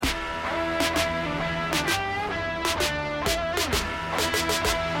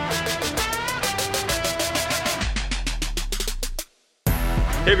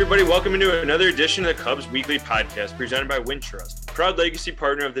everybody. Welcome into another edition of the Cubs Weekly Podcast presented by Wintrust, proud legacy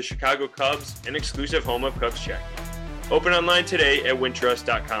partner of the Chicago Cubs and exclusive home of Cubs Check. Open online today at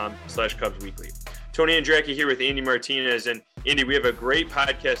wintrust.com/Cubs Weekly. Tony Andracki here with Andy Martinez. And Andy, we have a great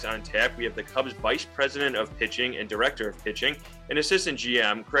podcast on tap. We have the Cubs Vice President of Pitching and Director of Pitching and Assistant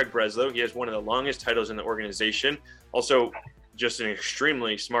GM, Craig Breslow. He has one of the longest titles in the organization. Also, just an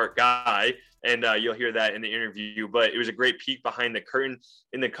extremely smart guy. And you'll hear that in the interview. But it was a great peek behind the curtain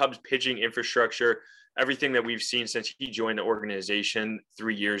in the Cubs pitching infrastructure, everything that we've seen since he joined the organization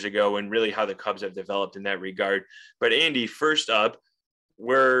 3 years ago, and really how the Cubs have developed in that regard. But Andy, first up,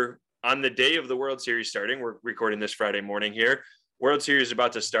 we're on the day of the World Series starting. We're recording this Friday morning here. World Series is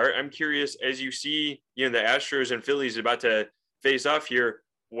about to start. I'm curious, as you see, the Astros and Phillies about to face off here,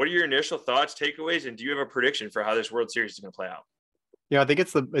 what are your initial thoughts, takeaways, and do you have a prediction for how this World Series is going to play out? I think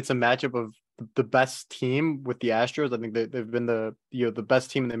it's a matchup of the best team with the Astros. I think they've been the best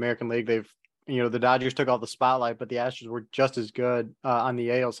team in the American League. The Dodgers took all the spotlight, but the Astros were just as good on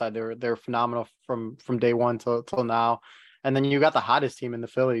the AL side. They're phenomenal from day one till now. And then you got the hottest team in the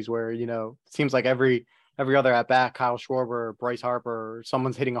Phillies, where it seems like every other at bat, Kyle Schwarber, Bryce Harper,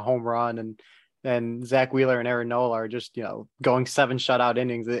 someone's hitting a home run, and Zach Wheeler and Aaron Nola are just going 7 shutout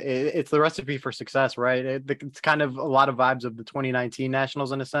innings. It's the recipe for success, right? It's kind of a lot of vibes of the 2019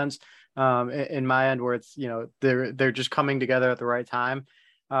 Nationals in a sense, in my end, where it's they're just coming together at the right time.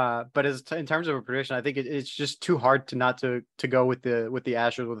 But in terms of a prediction, I think it's just too hard to go with the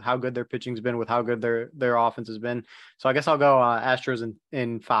Astros, with how good their pitching's been, with how good their offense has been. So I guess I'll go Astros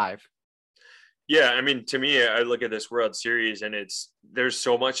in 5. Yeah, I mean, to me, I look at this World Series and there's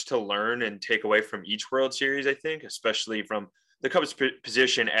so much to learn and take away from each World Series, I think, especially from the Cubs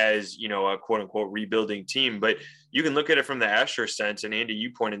position as, a quote unquote rebuilding team. But you can look at it from the Astros sense. And Andy,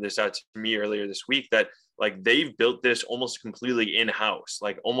 you pointed this out to me earlier this week that they've built this almost completely in-house.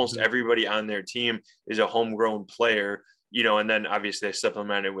 Almost everybody on their team is a homegrown player, and then obviously they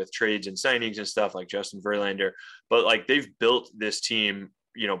supplemented with trades and signings and stuff like Justin Verlander. But they've built this team,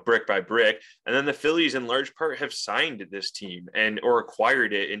 brick by brick. And then the Phillies in large part have signed this team or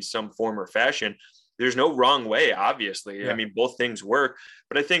acquired it in some form or fashion. There's no wrong way, obviously. Yeah. I mean, both things work.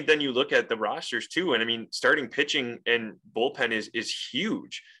 But I think then you look at the rosters too. And I mean, starting pitching and bullpen is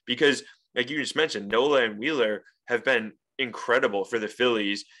huge because, like you just mentioned, Nola and Wheeler have been incredible for the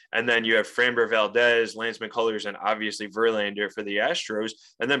Phillies. And then you have Framber Valdez, Lance McCullers, and obviously Verlander for the Astros.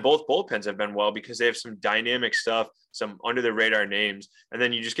 And then both bullpens have been well because they have some dynamic stuff, some under the radar names. And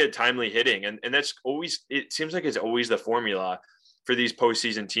then you just get timely hitting. And that's always, it seems like it's always the formula for these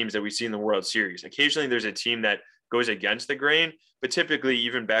postseason teams that we see in the World Series. Occasionally there's a team that goes against the grain, but typically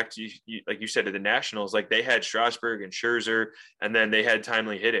even back to, like you said, to the Nationals, they had Strasburg and Scherzer, and then they had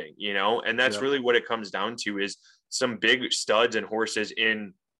timely hitting, and that's really what it comes down to is some big studs and horses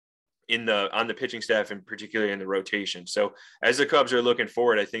on the pitching staff and particularly in the rotation. So as the Cubs are looking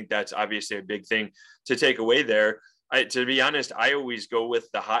forward, I think that's obviously a big thing to take away there. To be honest, I always go with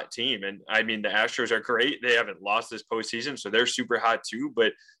the hot team. And I mean, the Astros are great. They haven't lost this postseason, so they're super hot too.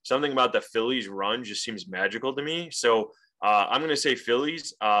 But something about the Phillies run just seems magical to me. So I'm going to say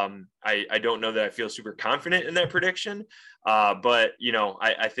Phillies. I don't know that I feel super confident in that prediction. But,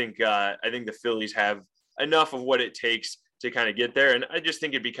 I think the Phillies have enough of what it takes to kind of get there. And I just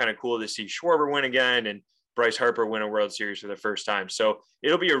think it'd be kind of cool to see Schwarber win again and Bryce Harper win a World Series for the first time. So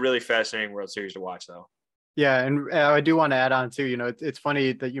it'll be a really fascinating World Series to watch, though. Yeah, and I do want to add on too. It's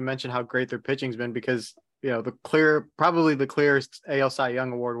funny that you mentioned how great their pitching's been because probably the clearest AL Cy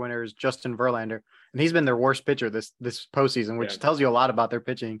Young Award winner is Justin Verlander, and he's been their worst pitcher this postseason, which tells you a lot about their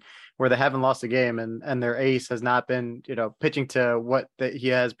pitching, where they haven't lost a game, and their ace has not been pitching to what he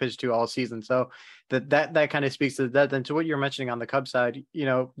has pitched to all season. So that kind of speaks to that. And to what you're mentioning on the Cubs side,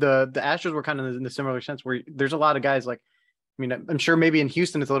 the Astros were kind of in a similar sense where there's a lot of guys I'm sure maybe in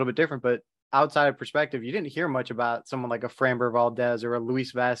Houston it's a little bit different, but outside perspective, you didn't hear much about someone like a Framber Valdez or a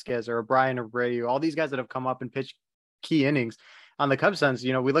Luis Vasquez or a Brian Abreu, all these guys that have come up and pitched key innings. On the Cubs sense,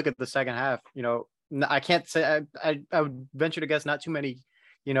 we look at the second half, I can't say, I would venture to guess not too many,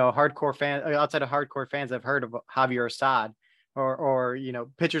 hardcore fans outside of hardcore fans have heard of Javier Assad or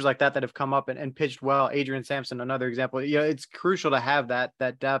pitchers like that have come up and pitched well. Adrian Sampson, another example. It's crucial to have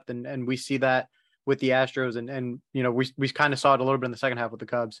that depth. And we see that with the Astros and we kind of saw it a little bit in the second half with the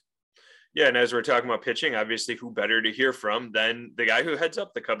Cubs. Yeah, and as we're talking about pitching, obviously who better to hear from than the guy who heads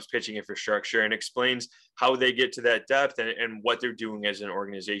up the Cubs pitching infrastructure and explains how they get to that depth and what they're doing as an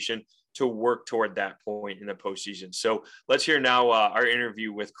organization to work toward that point in the postseason. So let's hear now our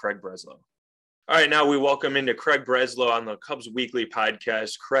interview with Craig Breslow. All right, now we welcome into Craig Breslow on the Cubs Weekly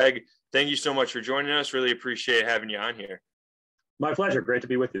podcast. Craig, thank you so much for joining us. Really appreciate having you on here. My pleasure. Great to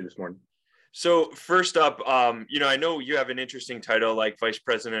be with you this morning. So first up, I know you have an interesting title like Vice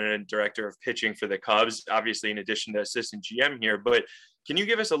President and Director of Pitching for the Cubs, obviously in addition to Assistant GM here, but can you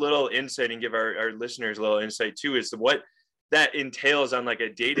give us a little insight and give our listeners a little insight too as to what that entails on like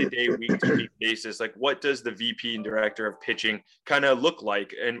a day-to-day, week-to-week basis? Like what does the VP and Director of Pitching kind of look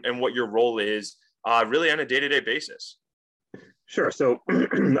like and what your role is really on a day-to-day basis? Sure. So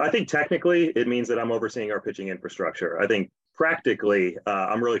I think technically it means that I'm overseeing our pitching infrastructure. I think practically,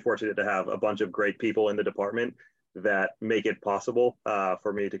 I'm really fortunate to have a bunch of great people in the department that make it possible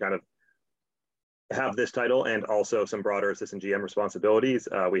for me to kind of have this title and also some broader assistant GM responsibilities.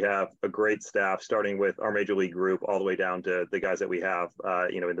 We have a great staff, starting with our major league group all the way down to the guys that we have,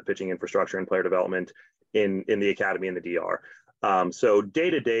 in the pitching infrastructure and player development in the academy and the DR. So day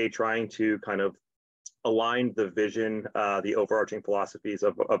to day, trying to kind of align the vision, the overarching philosophies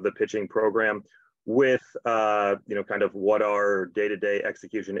of the pitching program with kind of what our day-to-day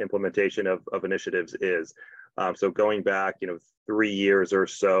execution implementation of initiatives is. So going back 3 years or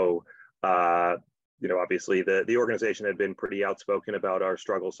so, obviously the organization had been pretty outspoken about our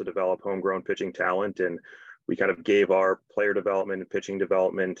struggles to develop homegrown pitching talent, and we kind of gave our player development and pitching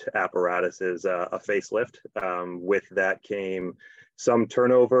development apparatuses a facelift. With that came some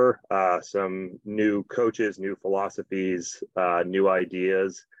turnover, some new coaches, new philosophies, new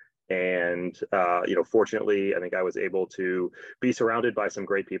ideas. And, fortunately, I think I was able to be surrounded by some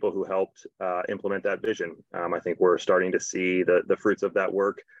great people who helped implement that vision. I think we're starting to see the fruits of that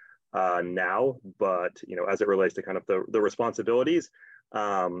work now, but, as it relates to kind of the responsibilities,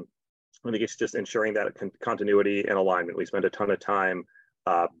 I think it's just ensuring that continuity and alignment. We spend a ton of time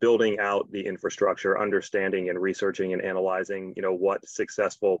building out the infrastructure, understanding and researching and analyzing, what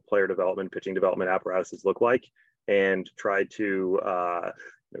successful player development, pitching development apparatuses look like, and try to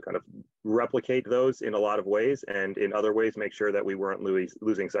kind of replicate those in a lot of ways, and in other ways make sure that we weren't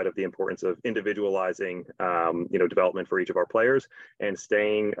losing sight of the importance of individualizing development for each of our players and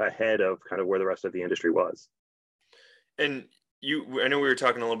staying ahead of kind of where the rest of the industry was. And I know we were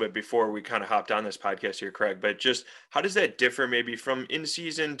talking a little bit before we kind of hopped on this podcast here, Craig, but just how does that differ maybe from in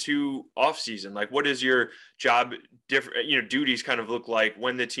season to off season? Like what is your job duties kind of look like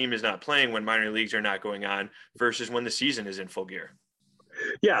when the team is not playing, when minor leagues are not going on versus when the season is in full gear?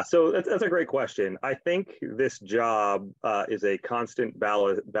 Yeah, so that's a great question. I think this job is a constant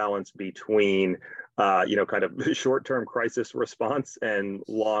balance between, kind of short-term crisis response and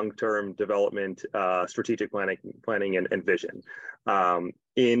long-term development, strategic planning and vision.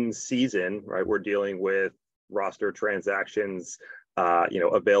 In season, right, we're dealing with roster transactions,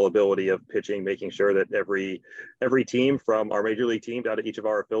 availability of pitching, making sure that every team from our major league team down to each of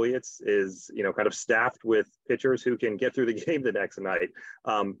our affiliates is, kind of staffed with pitchers who can get through the game the next night.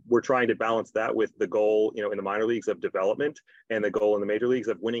 We're trying to balance that with the goal, in the minor leagues of development and the goal in the major leagues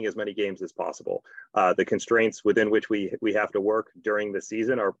of winning as many games as possible. The constraints within which we have to work during the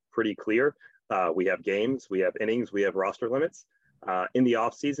season are pretty clear. We have games, we have innings, we have roster limits. In the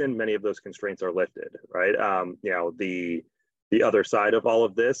off season, many of those constraints are lifted, right? The other side of all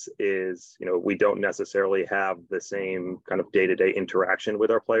of this is, we don't necessarily have the same kind of day-to-day interaction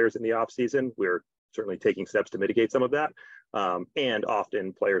with our players in the off season. We're certainly taking steps to mitigate some of that. And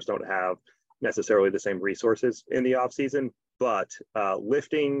often players don't have necessarily the same resources in the off season, but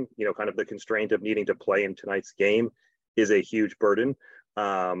lifting, kind of the constraint of needing to play in tonight's game is a huge burden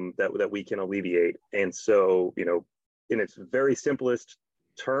that we can alleviate. And so, in its very simplest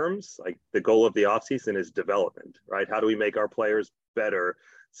terms, like the goal of the offseason is development, right? How do we make our players better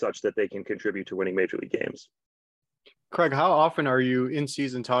such that they can contribute to winning major league games? Craig, how often are you in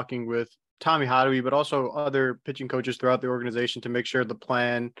season talking with Tommy Hotovy, but also other pitching coaches throughout the organization to make sure the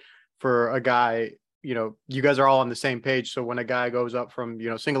plan for a guy, you guys are all on the same page. So when a guy goes up from,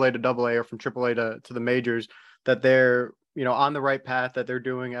 single A to double A or from triple A to the majors, that they're, on the right path, that they're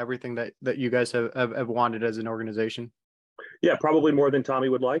doing everything that you guys have wanted as an organization? Yeah, probably more than Tommy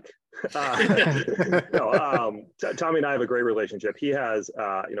would like. Tommy and I have a great relationship. He has,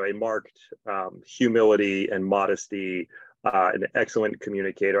 a marked humility and modesty, an excellent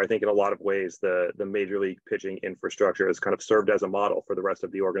communicator. I think in a lot of ways, the major league pitching infrastructure has kind of served as a model for the rest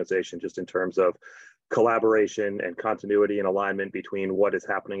of the organization, just in terms of collaboration and continuity and alignment between what is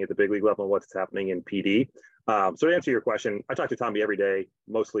happening at the big league level and what's happening in PD. So to answer your question, I talk to Tommy every day,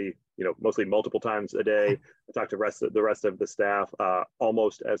 mostly multiple times a day. I talk to the rest of the staff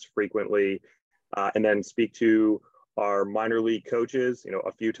almost as frequently, and then speak to our minor league coaches,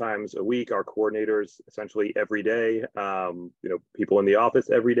 a few times a week, our coordinators essentially every day, people in the office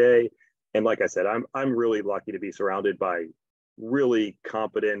every day. And like I said, I'm really lucky to be surrounded by really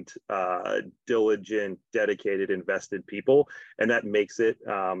competent, diligent, dedicated, invested people, and that makes it,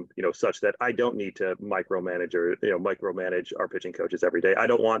 such that I don't need to micromanage our pitching coaches every day. I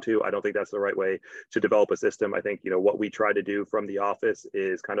don't want to. I don't think that's the right way to develop a system. I think what we try to do from the office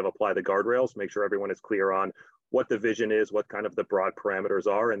is kind of apply the guardrails, make sure everyone is clear on what the vision is, what kind of the broad parameters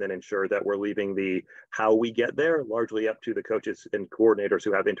are, and then ensure that we're leaving the how we get there largely up to the coaches and coordinators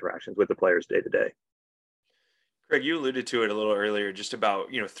who have interactions with the players day to day. Greg, you alluded to it a little earlier, just about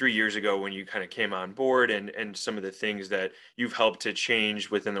 3 years ago when you kind of came on board, and some of the things that you've helped to change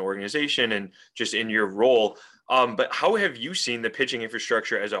within the organization and just in your role. But how have you seen the pitching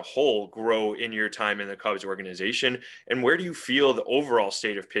infrastructure as a whole grow in your time in the Cubs organization? And where do you feel the overall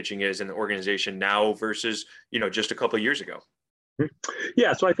state of pitching is in the organization now versus just a couple of years ago?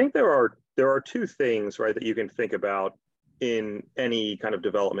 Yeah, so I think there are two things, right, that you can think about in any kind of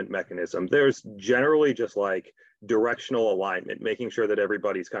development mechanism. There's generally just like directional alignment, making sure that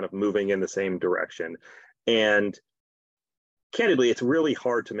everybody's kind of moving in the same direction. And candidly, it's really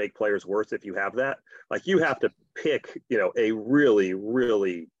hard to make players worse if you have that. Like, you have to pick, a really,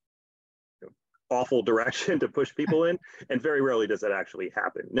 really awful direction to push people in, and very rarely does that actually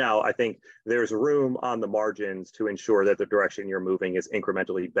happen. Now, I think there's room on the margins to ensure that the direction you're moving is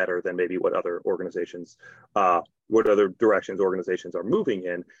incrementally better than maybe what other directions organizations are moving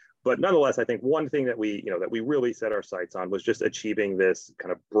in. But nonetheless, I think one thing that we really set our sights on was just achieving this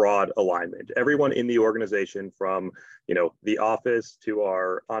kind of broad alignment. Everyone in the organization, from the office to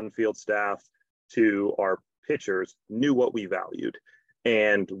our on-field staff to our pitchers, knew what we valued.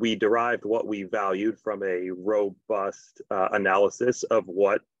 And we derived what we valued from a robust analysis of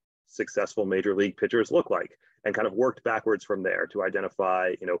what successful major league pitchers look like, and kind of worked backwards from there to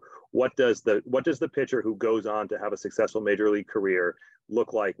identify, what does the pitcher who goes on to have a successful major league career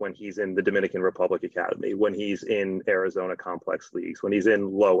look like when he's in the Dominican Republic Academy, when he's in Arizona complex leagues, when he's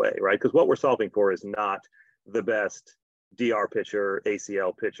in low A, right? Because what we're solving for is not the best DR pitcher,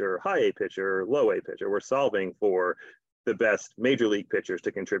 ACL pitcher, high A pitcher, low A pitcher. We're solving for the best major league pitchers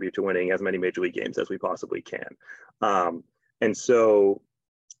to contribute to winning as many major league games as we possibly can. And so,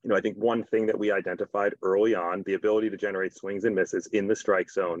 I think one thing that we identified early on, the ability to generate swings and misses in the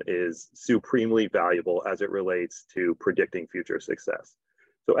strike zone, is supremely valuable as it relates to predicting future success.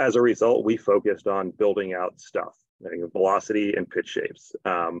 So as a result, we focused on building out stuff, velocity and pitch shapes.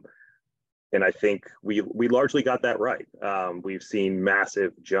 And I think we largely got that right. We've seen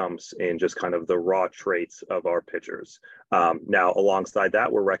massive jumps in just kind of the raw traits of our pitchers. Now, alongside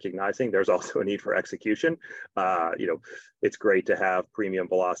that, we're recognizing there's also a need for execution. It's great to have premium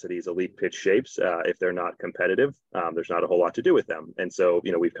velocities, elite pitch shapes. If they're not competitive, there's not a whole lot to do with them. And so,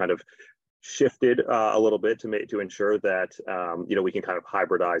 we've kind of shifted a little bit to ensure that, we can kind of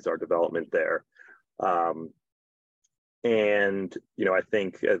hybridize our development there. And, I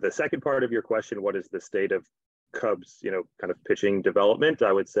think the second part of your question, what is the state of Cubs, kind of pitching development?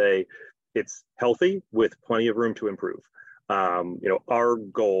 I would say it's healthy with plenty of room to improve. Our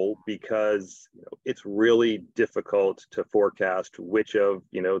goal, because it's really difficult to forecast which of,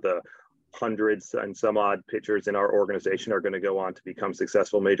 the hundreds and some odd pitchers in our organization are going to go on to become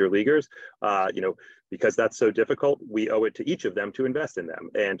successful major leaguers. Because that's so difficult, we owe it to each of them to invest in them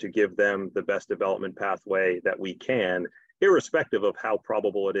and to give them the best development pathway that we can, irrespective of how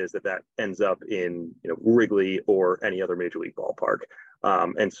probable it is that that ends up in Wrigley or any other major league ballpark.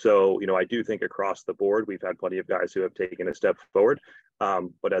 And so, I do think across the board, we've had plenty of guys who have taken a step forward.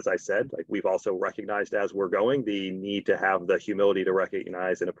 But as I said, we've also recognized as we're going the need to have the humility to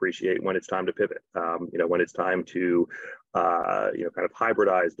recognize and appreciate when it's time to pivot, when it's time to, kind of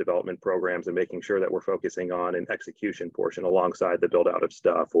hybridize development programs and making sure that we're focusing on an execution portion alongside the build out of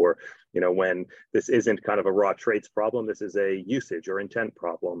stuff, or, when this isn't kind of a raw traits problem, this is a usage or intent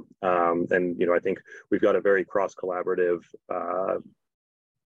problem. And, I think we've got a very cross-collaborative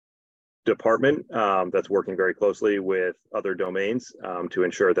department that's working very closely with other domains to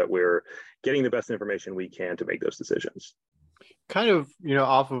ensure that we're getting the best information we can to make those decisions. Kind of,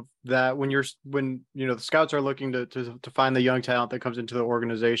 off of that, when the scouts are looking to find the young talent that comes into the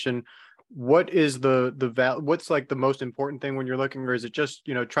organization, what is what's like the most important thing when you're looking, or is it just,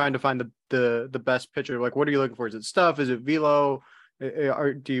 trying to find the best pitcher? Like, what are you looking for? Is it stuff? Is it velo?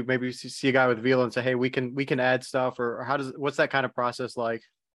 Or do you maybe see a guy with velo and say, hey, we can add stuff, or what's that kind of process like?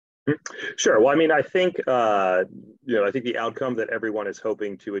 Sure. Well, I mean, I think I think the outcome that everyone is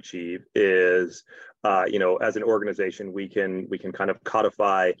hoping to achieve is, as an organization, we can kind of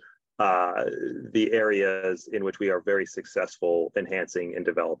codify the areas in which we are very successful enhancing and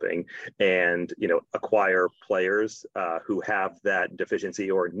developing, and acquire players who have that deficiency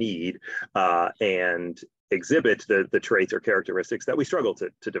or need, and exhibit the traits or characteristics that we struggle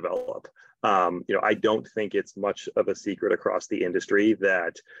to develop. I don't think it's much of a secret across the industry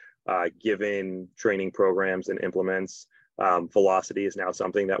that given training programs and implements, velocity is now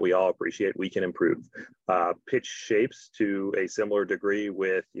something that we all appreciate we can improve. Pitch shapes to a similar degree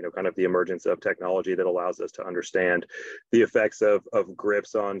with, kind of the emergence of technology that allows us to understand the effects of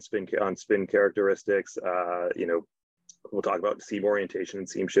grips on spin characteristics. We'll talk about seam orientation and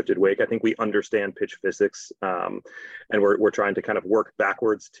seam shifted wake. I think we understand pitch physics, and we're trying to kind of work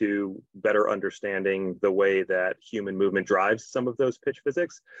backwards to better understanding the way that human movement drives some of those pitch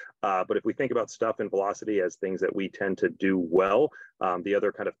physics. But if we think about stuff and velocity as things that we tend to do well, the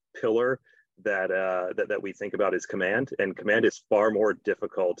other kind of pillar that we think about is command, and command is far more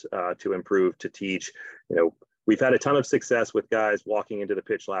difficult to improve, to teach. We've had a ton of success with guys walking into the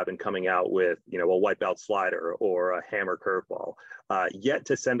pitch lab and coming out with, a wipeout slider or a hammer curveball. Yet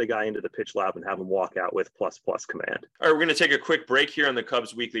to send a guy into the pitch lab and have him walk out with plus command. All right, we're going to take a quick break here on the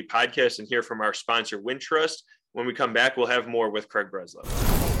Cubs Weekly Podcast and hear from our sponsor, Wintrust. When we come back, we'll have more with Craig Breslow.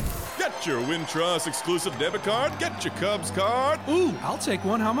 Get your Wintrust exclusive debit card. Get your Cubs card. Ooh, I'll take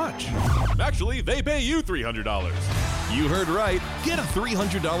one. How much? Actually, they pay you $300. You heard right. Get a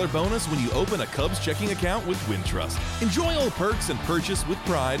 $300 bonus when you open a Cubs checking account with Wintrust. Enjoy all perks and purchase with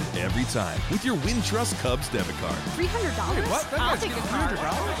pride every time with your Wintrust Cubs debit card. $300? What? I'll take a card.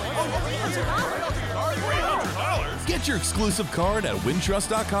 $300? Get your exclusive card at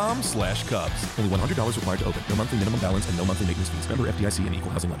wintrust.com/Cubs. Only $100 required to open. No monthly minimum balance and no monthly maintenance fees. Member FDIC and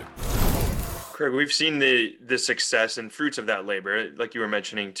equal housing lender. Craig, we've seen the success and fruits of that labor, like you were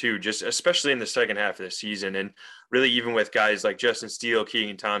mentioning too, just especially in the second half of the season. And really even with guys like Justin Steele,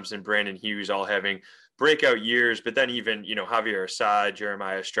 Keegan Thompson, Brandon Hughes, all having breakout years, but then even, Javier Assad,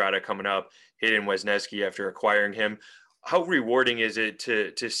 Jeremiah Estrada coming up, Hayden Wesneski after acquiring him. How rewarding is it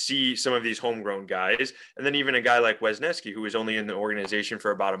to see some of these homegrown guys, and then even a guy like Wesneski, who was only in the organization for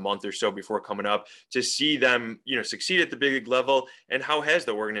about a month or so before coming up, to see them, succeed at the big league level? And how has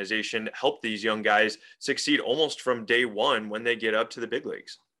the organization helped these young guys succeed almost from day one when they get up to the big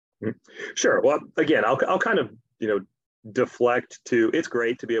leagues? Sure. Well, again, I'll kind of, deflect to, it's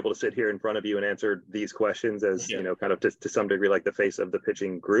great to be able to sit here in front of you and answer these questions as, kind of to some degree, like the face of the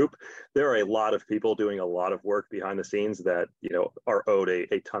pitching group. There are a lot of people doing a lot of work behind the scenes that, are owed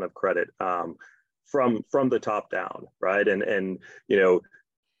a ton of credit from the top down. Right. And,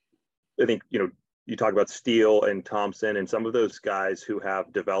 I think, you talk about Steele and Thompson and some of those guys who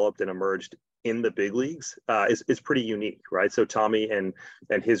have developed and emerged in the big leagues is pretty unique, right? So Tommy and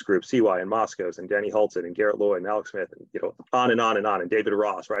his group, CY and Moscos and Danny Hultzen and Garrett Lloyd and Alex Smith, and on and on and on, and David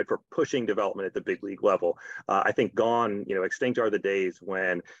Ross, right, for pushing development at the big league level. I think extinct are the days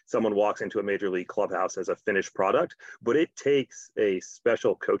when someone walks into a major league clubhouse as a finished product, but it takes a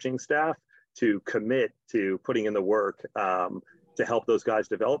special coaching staff to commit to putting in the work to help those guys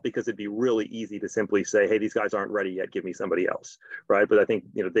develop, because it'd be really easy to simply say, hey, these guys aren't ready yet, give me somebody else, right? But I think,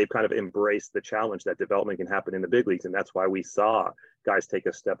 they've kind of embraced the challenge that development can happen in the big leagues. And that's why we saw guys take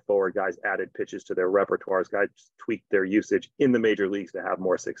a step forward, guys added pitches to their repertoires, guys tweaked their usage in the major leagues to have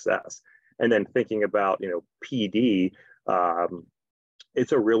more success. And then thinking about, PD,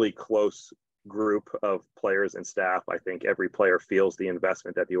 it's a really close group of players and staff. I think every player feels the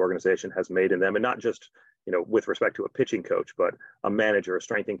investment that the organization has made in them, and not just with respect to a pitching coach, but a manager, a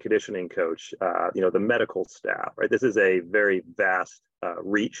strength and conditioning coach, the medical staff. Right, this is a very vast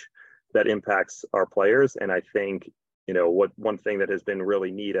reach that impacts our players, and I think one thing that has been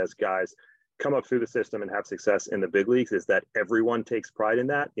really neat as guys come up through the system and have success in the big leagues is that everyone takes pride in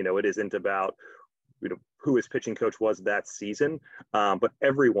that. It isn't about who his pitching coach was that season, but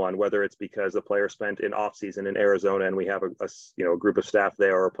everyone, whether it's because the player spent an off season in Arizona and we have a group of staff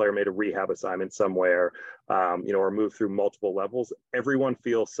there, or a player made a rehab assignment somewhere, or moved through multiple levels, everyone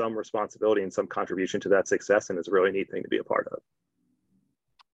feels some responsibility and some contribution to that success, and it's a really neat thing to be a part of.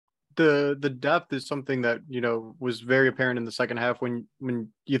 The depth is something that was very apparent in the second half when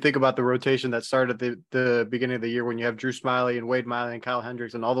you think about the rotation that started at the beginning of the year, when you have Drew Smyly and Wade Miley and Kyle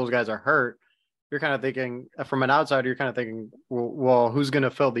Hendricks and all those guys are hurt. You're kind of thinking, from an outsider, you're kind of thinking, well, who's going to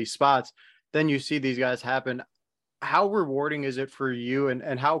fill these spots? Then you see these guys happen. How rewarding is it for you,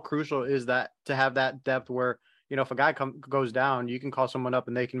 and how crucial is that to have that depth where, if a guy goes down, you can call someone up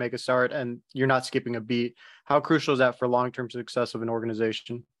and they can make a start and you're not skipping a beat? How crucial is that for long-term success of an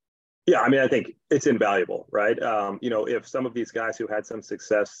organization? Yeah, I think it's invaluable, right? If some of these guys who had some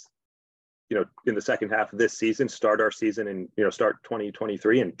success in the second half of this season, start our season and, start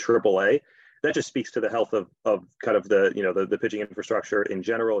 2023 in AAA. That just speaks to the health of kind of the pitching infrastructure in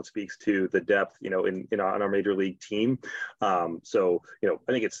general. It speaks to the depth, on our major league team. So,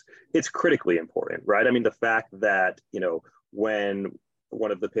 I think it's critically important, right? I mean, the fact that, when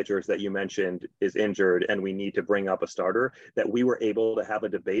one of the pitchers that you mentioned is injured and we need to bring up a starter, that we were able to have a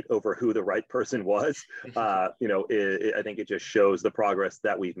debate over who the right person was, I think it just shows the progress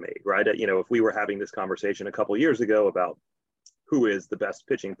that we've made, right? If we were having this conversation a couple of years ago about who is the best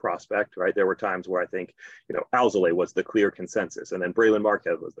pitching prospect, right? There were times where I think, Alzolay was the clear consensus, and then Brailyn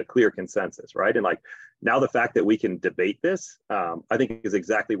Marquez was the clear consensus, right? And now the fact that we can debate this, I think is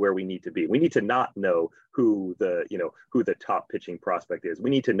exactly where we need to be. We need to not know who the top pitching prospect is. We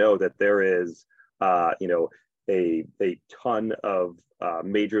need to know that there is, a ton of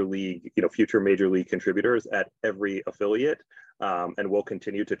major league, future major league contributors at every affiliate. And we'll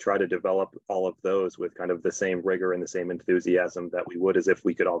continue to try to develop all of those with kind of the same rigor and the same enthusiasm that we would as if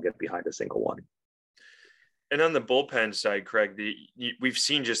we could all get behind a single one. And on the bullpen side, Craig, we've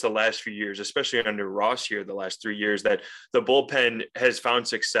seen just the last few years, especially under Ross here, the last 3 years, that the bullpen has found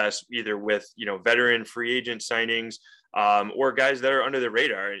success either with, veteran free agent signings or guys that are under the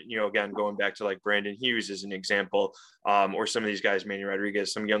radar. Again, going back to like Brandon Hughes as an example, or some of these guys, Manny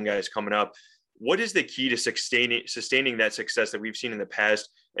Rodriguez, some young guys coming up. What is the key to sustaining that success that we've seen in the past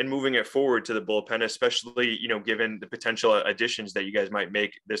and moving it forward to the bullpen, especially, given the potential additions that you guys might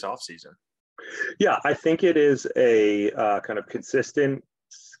make this offseason? Yeah, I think it is a kind of consistent,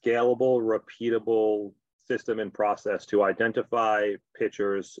 scalable, repeatable system and process to identify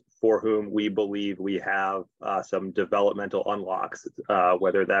pitchers for whom we believe we have some developmental unlocks,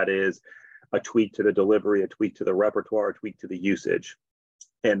 whether that is a tweak to the delivery, a tweak to the repertoire, a tweak to the usage.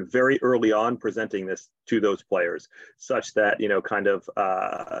 And very early on presenting this to those players such that,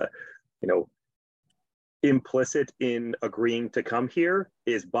 implicit in agreeing to come here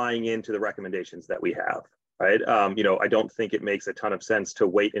is buying into the recommendations that we have, right? I don't think it makes a ton of sense to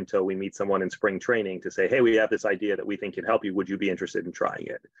wait until we meet someone in spring training to say, hey, we have this idea that we think can help you. Would you be interested in trying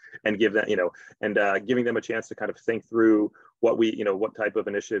it? And give that, giving them a chance to kind of think through what type of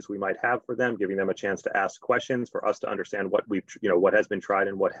initiatives we might have for them, giving them a chance to ask questions for us to understand what has been tried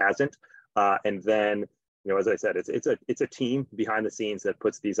and what hasn't. And then, as I said, it's a team behind the scenes that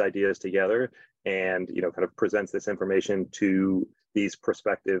puts these ideas together and, kind of presents this information to these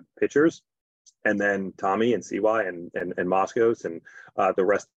prospective pitchers. And then Tommy and CY and Moskos and the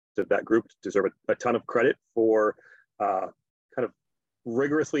rest of that group deserve a ton of credit for kind of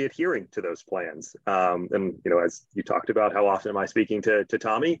rigorously adhering to those plans. And, as you talked about, how often am I speaking to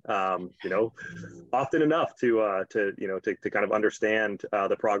Tommy? Often enough to kind of understand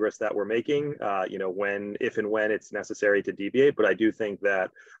the progress that we're making, if and when it's necessary to deviate. But I do think that,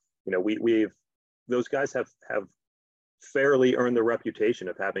 those guys have fairly earned the reputation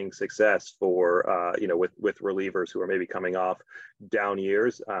of having success for, with relievers who are maybe coming off down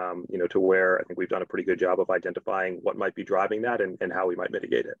years, to where I think we've done a pretty good job of identifying what might be driving that and how we might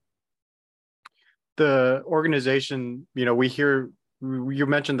mitigate it. The organization, we hear, you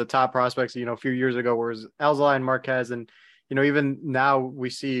mentioned the top prospects, a few years ago was Alzolay and Marquez. And, even now we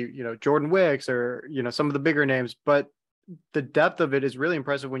see, Jordan Wicks or, some of the bigger names, but the depth of it is really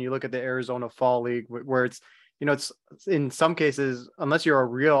impressive when you look at the Arizona Fall League, where it's, it's in some cases, unless you're a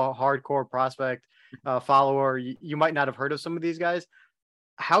real hardcore prospect follower, you might not have heard of some of these guys.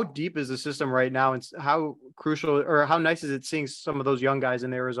 How deep is the system right now, and how crucial or how nice is it seeing some of those young guys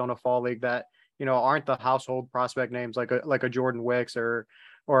in the Arizona Fall League that, aren't the household prospect names like a Jordan Wicks or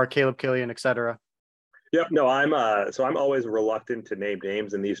a Caleb Killian, et cetera? Yep. No, I'm always reluctant to name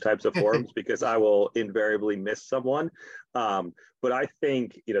names in these types of forums because I will invariably miss someone. But I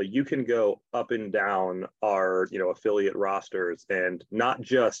think, you can go up and down our, affiliate rosters and not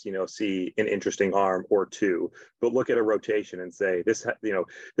just, see an interesting arm or two, but look at a rotation and say this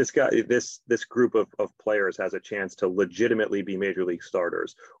group of players has a chance to legitimately be major league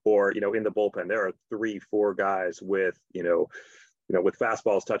starters. Or, in the bullpen, there are 3-4 guys with, with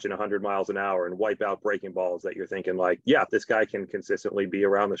fastballs touching 100 miles an hour and wipe out breaking balls that you're thinking like, yeah, this guy can consistently be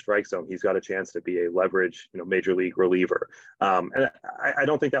around the strike zone. He's got a chance to be a leverage, major league reliever. And I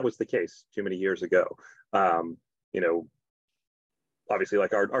don't think that was the case too many years ago. Obviously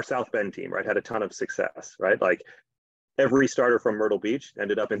like our South Bend team, right, had a ton of success, right? Like every starter from Myrtle Beach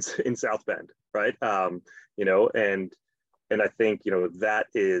ended up in South Bend, right? And I think, that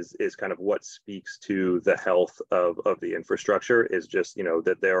is kind of what speaks to the health of the infrastructure is just,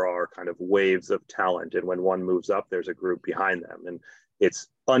 that there are kind of waves of talent. And when one moves up, there's a group behind them. And it's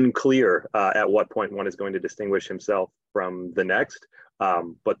unclear at what point one is going to distinguish himself from the next.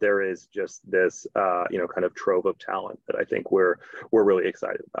 But there is just this, kind of trove of talent that I think we're really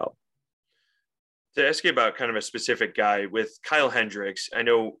excited about. To ask you about kind of a specific guy with Kyle Hendricks, I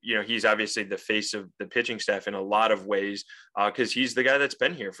know, he's obviously the face of the pitching staff in a lot of ways, because he's the guy that's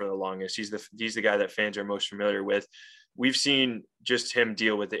been here for the longest. He's the guy that fans are most familiar with. We've seen just him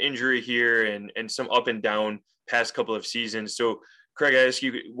deal with the injury here and some up and down past couple of seasons. So Craig, I ask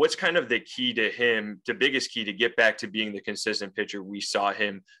you, what's kind of the key to him, the biggest key to get back to being the consistent pitcher we saw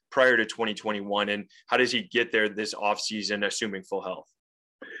him prior to 2021? And how does he get there this offseason, assuming full health?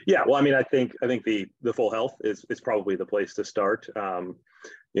 Yeah, well, I mean, I think the full health is probably the place to start.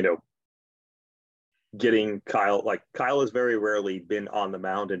 Getting Kyle has very rarely been on the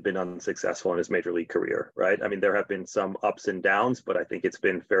mound and been unsuccessful in his major league career, right? I mean, there have been some ups and downs, but I think it's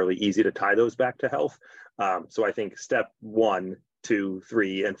been fairly easy to tie those back to health. So I think step 1, 2,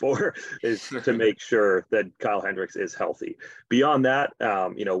 3, and 4 is to make sure that Kyle Hendricks is healthy. Beyond that,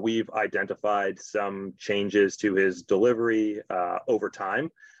 we've identified some changes to his delivery over time.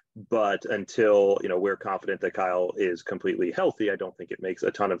 But until, we're confident that Kyle is completely healthy, I don't think it makes a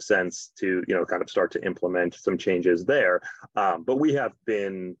ton of sense to, kind of start to implement some changes there. But we have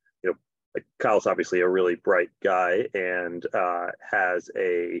been, Kyle's obviously a really bright guy and has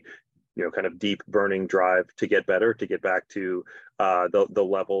a, kind of deep burning drive to get better, to get back to the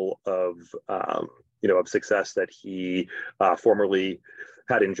level of, of success that he formerly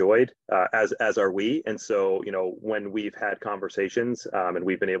had enjoyed, as are we. And so, when we've had conversations and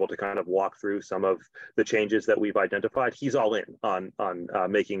we've been able to kind of walk through some of the changes that we've identified, he's all in on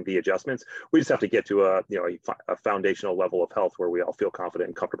making the adjustments. We just have to get to a foundational level of health where we all feel confident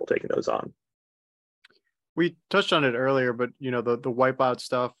and comfortable taking those on. We touched on it earlier, but the wipeout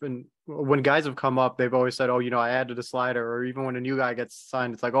stuff, and when guys have come up, they've always said, "Oh, I added a slider," or even when a new guy gets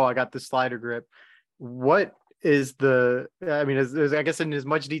signed, it's like, "Oh, I got this slider grip." What is I guess in as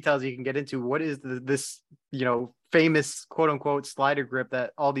much detail as you can get into, what is this famous quote unquote slider grip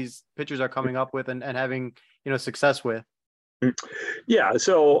that all these pitchers are coming up with and having success with? Yeah,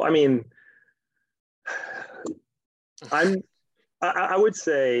 so I mean, I would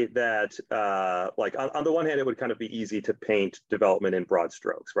say that on the one hand, it would kind of be easy to paint development in broad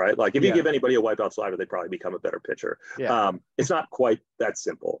strokes, right? Like if you give anybody a wipeout slider, they'd probably become a better pitcher. Yeah. It's not quite that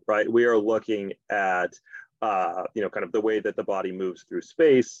simple, right? We are looking at kind of the way that the body moves through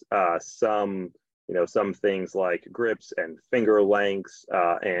space, some things like grips and finger lengths,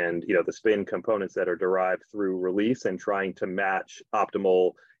 and the spin components that are derived through release, and trying to match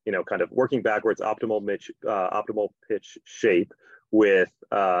optimal, kind of working backwards, optimal pitch shape with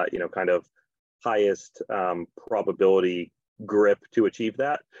kind of highest probability grip to achieve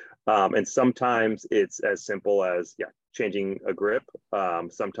that. And sometimes it's as simple as changing a grip.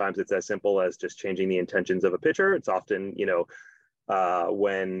 Sometimes it's as simple as just changing the intentions of a pitcher. It's often,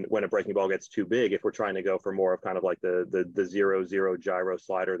 when a breaking ball gets too big, if we're trying to go for more of kind of like the 0-0 gyro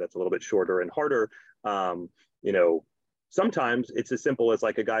slider that's a little bit shorter and harder, sometimes it's as simple as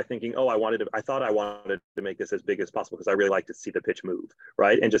like a guy thinking, "Oh, I thought I wanted to make this as big as possible because I really like to see the pitch move,"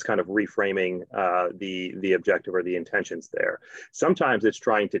 right? And just kind of reframing the objective or the intentions there. Sometimes it's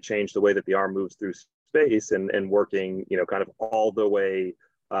trying to change the way that the arm moves through space and working, kind of all the way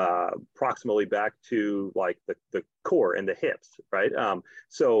proximally back to like the core and the hips, right?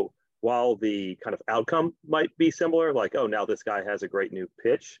 So while the kind of outcome might be similar, like, oh, now this guy has a great new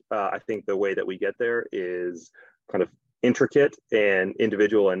pitch, I think the way that we get there is kind of intricate and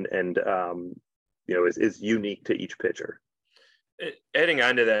individual and is unique to each pitcher. Adding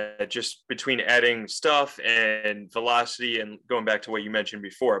on to that, just between adding stuff and velocity and going back to what you mentioned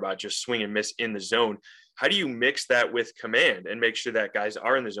before about just swing and miss in the zone, how do you mix that with command and make sure that guys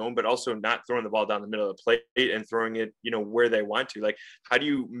are in the zone, but also not throwing the ball down the middle of the plate and throwing it, where they want to? Like, how do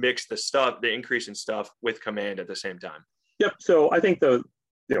you mix the increase in stuff with command at the same time? Yep. So I think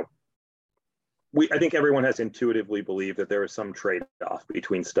I think everyone has intuitively believed that there is some trade-off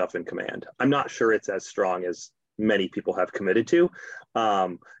between stuff and command. I'm not sure it's as strong as many people have committed to.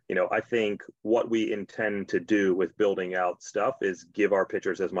 I think what we intend to do with building out stuff is give our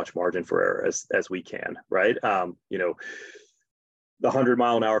pitchers as much margin for error as we can, right? The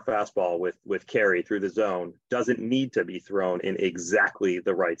 100-mile-an-hour fastball with carry through the zone doesn't need to be thrown in exactly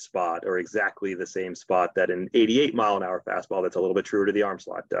the right spot or exactly the same spot that an 88-mile-an-hour fastball that's a little bit truer to the arm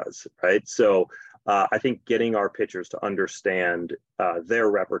slot does, right? So I think getting our pitchers to understand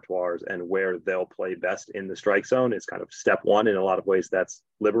their repertoires and where they'll play best in the strike zone is kind of step one. In a lot of ways, that's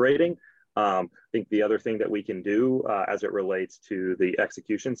liberating. I think the other thing that we can do as it relates to the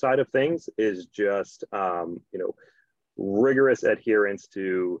execution side of things is just, rigorous adherence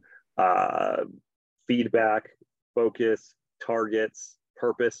to feedback, focus, targets,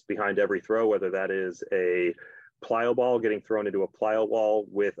 purpose behind every throw, whether that is a plyo ball getting thrown into a plyo wall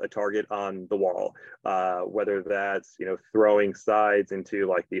with a target on the wall, whether that's, you know, throwing sides into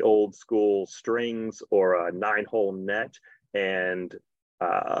like the old school strings or a 9-hole net, and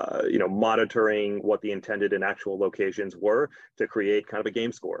you know, monitoring what the intended and actual locations were to create kind of a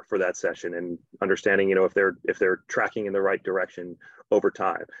game score for that session, and understanding, you know, if they're tracking in the right direction over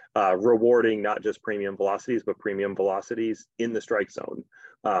time, rewarding not just premium velocities, but premium velocities in the strike zone.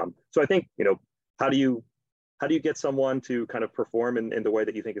 So I think, you know, how do you get someone to kind of perform in the way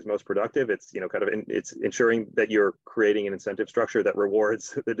that you think is most productive? It's, you know, kind of it's ensuring that you're creating an incentive structure that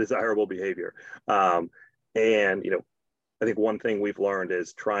rewards the desirable behavior. And, you know, I think one thing we've learned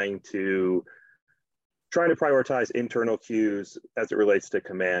is trying to prioritize internal cues as it relates to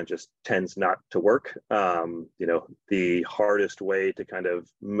command just tends not to work. You know, the hardest way to kind of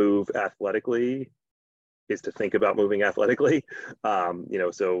move athletically is to think about moving athletically. You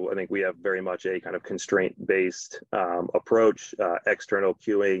know, so I think we have very much a kind of constraint-based approach, external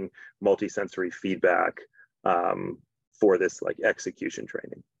cueing, multisensory feedback for this like execution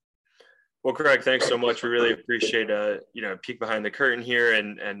training. Well, Craig, thanks so much. We really appreciate you know, a peek behind the curtain here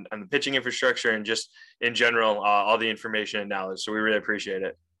and the pitching infrastructure and just in general all the information and knowledge. So we really appreciate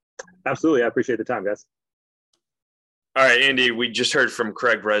it. Absolutely, I appreciate the time, guys. All right, Andy, we just heard from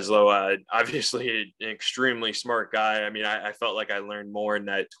Craig Breslow, obviously an extremely smart guy. I mean, I felt like I learned more in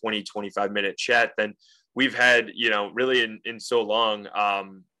that 25 minute chat than we've had, you know, really in so long.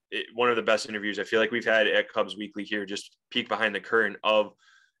 One of the best interviews I feel like we've had at Cubs Weekly here, just peek behind the curtain of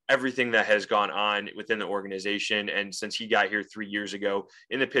everything that has gone on within the organization. And since he got here 3 years ago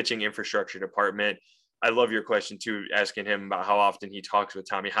in the pitching infrastructure department, I love your question too, asking him about how often he talks with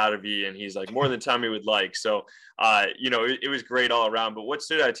Tommy Hotovy, and he's like, more than Tommy would like. So, you know, it was great all around. But what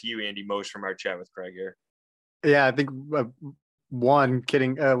stood out to you, Andy, most from our chat with Craig here? Yeah, I think one,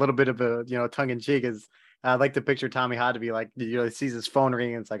 kidding, a little bit of a, you know, tongue in cheek is, I like to picture Tommy Hotovy, like, you know, he sees his phone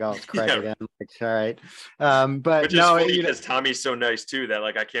ring and it's like, oh, it's Craig again. Like, all right. But which is no, funny because Tommy's so nice too that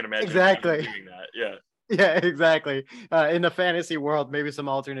like I can't imagine exactly doing that. Yeah. Yeah, exactly. In the fantasy world, maybe some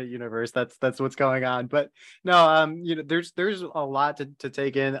alternate universe. That's what's going on. But no, you know, there's a lot to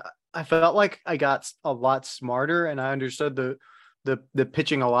take in. I felt like I got a lot smarter and I understood the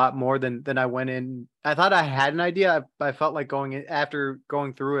pitching a lot more than I went in. I thought I had an idea. I felt like after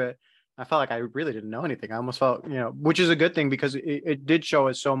going through it, I felt like I really didn't know anything. I almost felt, you know, which is a good thing because it did show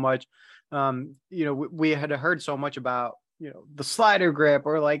us so much. You know, we had heard so much about, you know, the slider grip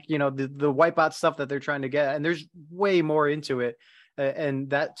or like, you know, the wipeout stuff that they're trying to get. And there's way more into it. And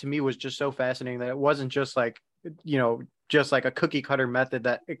that to me was just so fascinating that it wasn't just like, you know, just like a cookie cutter method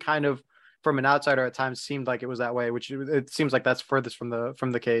that it kind of from an outsider at times seemed like it was that way, which it seems like that's furthest from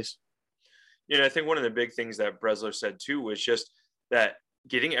the case. You know, I think one of the big things that Breslow said too was just that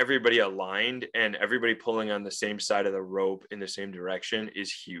getting everybody aligned and everybody pulling on the same side of the rope in the same direction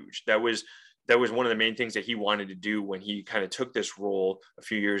is huge. That was one of the main things that he wanted to do when he kind of took this role a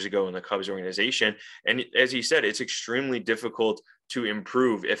few years ago in the Cubs organization. And as he said, it's extremely difficult to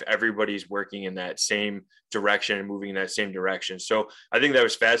improve if everybody's working in that same direction and moving in that same direction. So I think that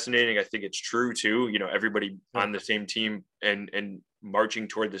was fascinating. I think it's true too. You know, everybody on the same team and marching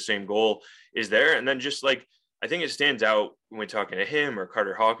toward the same goal is there. And then just like, I think it stands out when we're talking to him or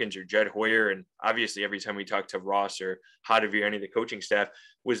Carter Hawkins or Jed Hoyer. And obviously every time we talk to Ross or Hotovy or any of the coaching staff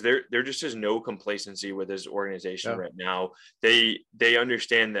was there just is no complacency with this organization right now. They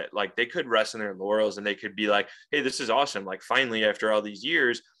understand that like they could rest in their laurels and they could be like, hey, this is awesome. Like finally, after all these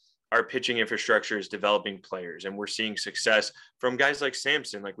years, our pitching infrastructure is developing players and we're seeing success from guys like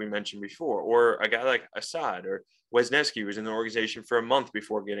Sampson, like we mentioned before, or a guy like Assad or Wesneski was in the organization for a month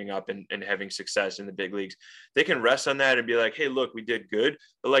before getting up and having success in the big leagues. They can rest on that and be like, hey, look, we did good.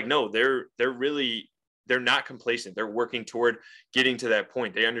 But like, no, they're not complacent. They're working toward getting to that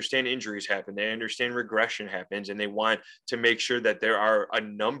point. They understand injuries happen. They understand regression happens, and they want to make sure that there are a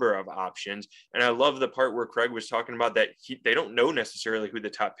number of options. And I love the part where Craig was talking about that they don't know necessarily who the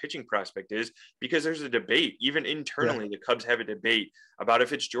top pitching prospect is because there's a debate. Even internally, the Cubs have a debate about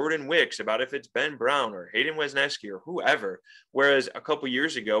if it's Jordan Wicks, about if it's Ben Brown or Hayden Wesneski or whoever. Whereas a couple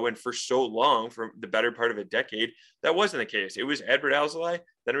years ago, and for so long, for the better part of a decade, that wasn't the case. It was Adbert Alzolay,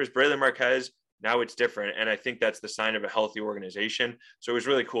 then it was Braylon Marquez. Now it's different. And I think that's the sign of a healthy organization. So it was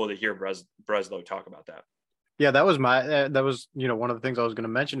really cool to hear Breslow talk about that. Yeah, that was you know, one of the things I was going to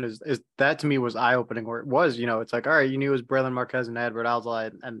mention is that to me was eye opening where it was, you know, it's like, all right, you knew it was Braylon Marquez and Adbert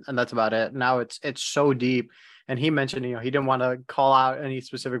Alzolay and that's about it. Now it's so deep. And he mentioned, you know, he didn't want to call out any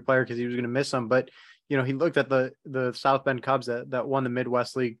specific player because he was going to miss them. But, you know, he looked at the South Bend Cubs that won the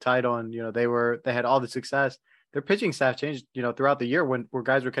Midwest League title and, you know, they had all the success. their pitching staff changed, throughout the year where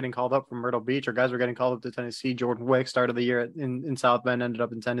guys were getting called up from Myrtle Beach or guys were getting called up to Tennessee. Jordan Wick started the year in South Bend, ended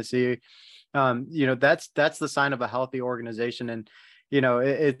up in Tennessee. That's the sign of a healthy organization. And,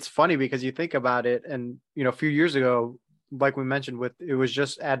 it's funny because you think about it and, a few years ago, like we mentioned it was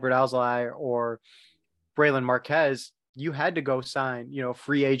just Adbert Alzolay or Braylon Marquez, you had to go sign,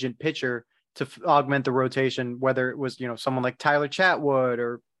 free agent pitcher to augment the rotation, whether it was, someone like Tyler Chatwood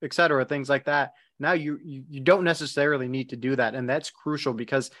or et cetera, things like that. Now you don't necessarily need to do that. And that's crucial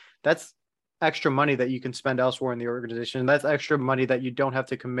because that's extra money that you can spend elsewhere in the organization. That's extra money that you don't have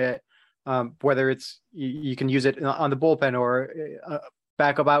to commit, whether it's, you can use it on the bullpen or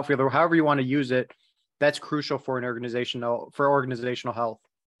backup outfielder, however you want to use it. That's crucial for organizational health.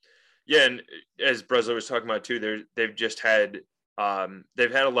 Yeah. And as Breslow was talking about too, they've had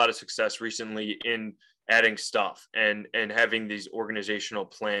a lot of success recently in adding stuff and having these organizational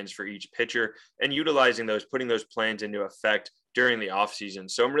plans for each pitcher and utilizing those, putting those plans into effect during the offseason.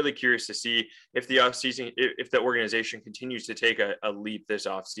 So I'm really curious to see if the offseason, if the organization continues to take a leap this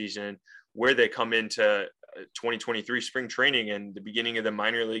offseason, where they come into 2023 spring training and the beginning of the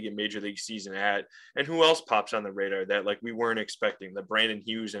minor league and major league season at, and who else pops on the radar that like we weren't expecting, the Brandon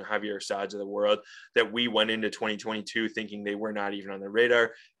Hughes and Javier Sads of the world that we went into 2022 thinking they were not even on the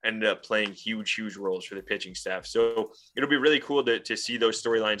radar, ended up playing huge roles for the pitching staff. So it'll be really cool to see those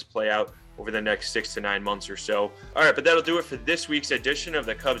storylines play out over the next 6 to 9 months or so. All right, but that'll do it for this week's edition of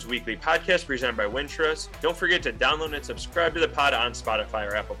the Cubs Weekly Podcast presented by Wintrust. Don't forget to download and subscribe to the pod on Spotify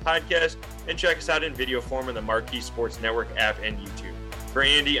or Apple Podcasts, and check us out in video form on the Marquee Sports Network app and YouTube. For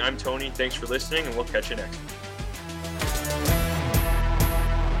Andy, I'm Tony. Thanks for listening, and we'll catch you next week.